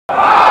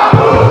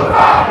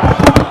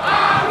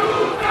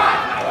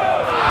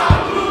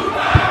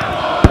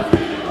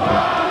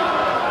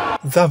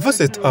The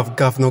visit of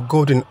Governor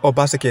Godwin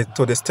Obaseki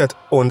to the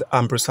state-owned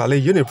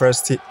Amboseli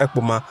University,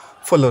 Ekpoma,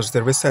 follows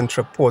the recent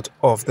report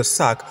of the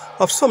sack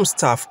of some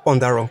staff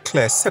under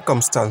unclear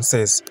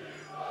circumstances.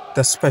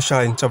 The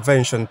special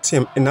intervention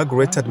team,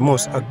 inaugurated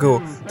months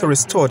ago to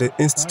restore the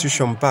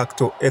institution back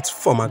to its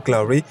former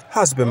glory,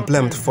 has been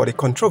blamed for the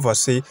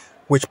controversy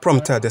which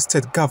prompted the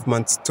state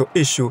government to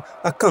issue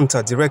a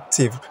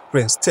counter-directive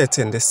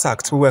reinstating the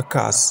sacked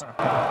workers.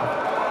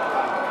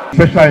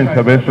 Special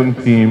intervention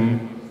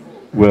team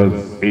was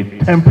a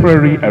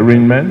temporary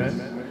arrangement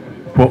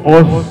for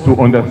us to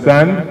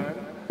understand,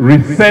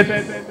 reset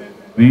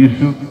the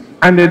issues,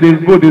 and then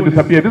they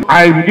disappear.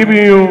 I'm giving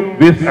you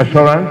this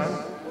assurance: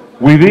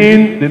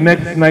 within the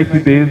next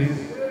 90 days,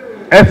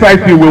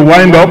 SIT will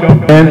wind up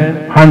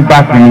and hand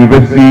back the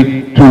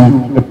university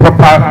to a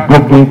proper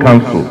governing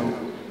council.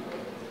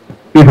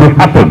 It will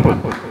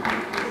happen.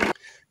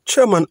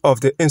 Chairman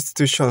of the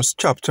institution's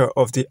chapter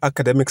of the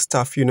Academic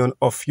Staff Union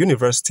of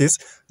Universities,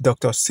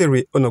 Dr.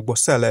 Siri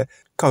Onogbosele,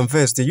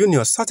 conveys the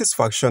union's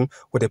satisfaction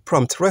with the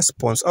prompt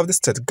response of the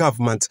state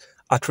government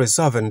at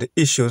resolving the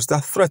issues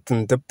that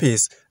threaten the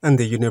peace in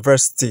the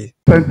university.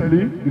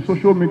 Recently, the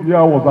social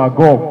media was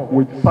agog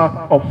with sack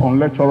of some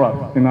lecturers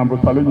in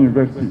Amboseli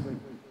University,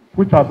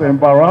 which has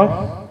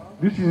embarrassed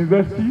this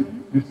university,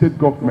 the state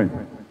government.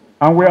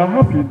 And we are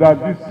happy that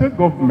the state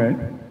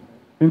government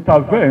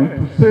intervened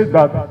to say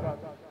that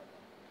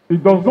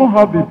it does not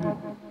have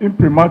the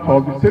imprimatur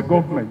of the state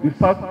government, the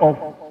sack of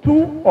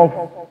two of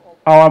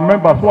our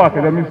members who are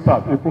academic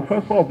staff, a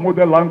professor of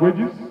modern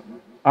languages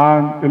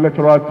and a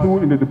lecturer too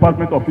in the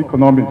Department of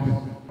Economics.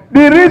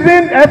 The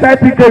reason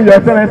SIT came, Your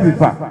Excellency,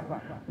 sir,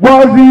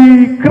 was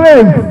the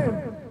crave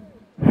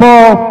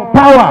for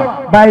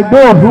power by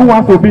those who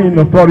want to be in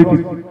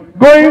authority,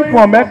 going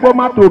from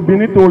Ekpoma to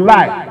Benin to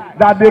lie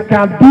that they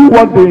can do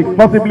what they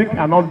possibly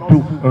cannot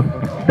do.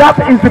 That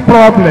is the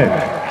problem.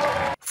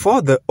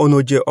 For the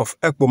Onoje of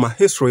Ekpoma,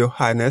 His Royal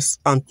Highness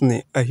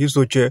Anthony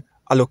Ehizoje,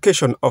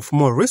 allocation of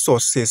more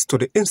resources to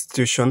the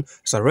institution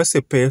is a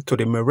recipe to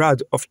the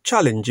myriad of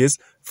challenges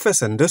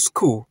facing the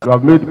school. You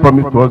have made a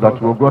promise to us that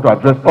you will go to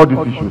address all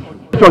these issues.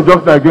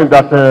 Just again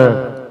that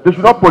they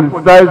should not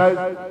politicize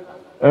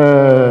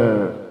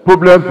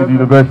problems in the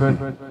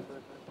university.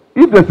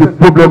 If there's a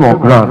problem on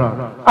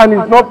ground and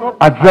it's not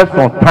addressed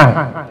on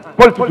time,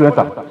 politics will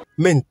enter.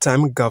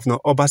 Meantime, Governor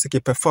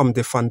Obaseki performed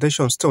the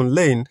foundation stone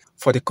laying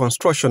for the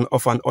construction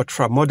of an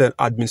ultra-modern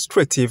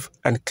administrative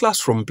and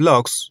classroom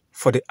blocks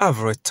for the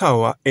Avery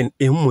Tower in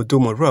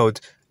Ihumudumu Road,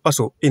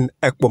 also in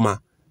Ekpoma.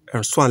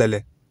 Ernst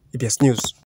Swanlele, EBS News.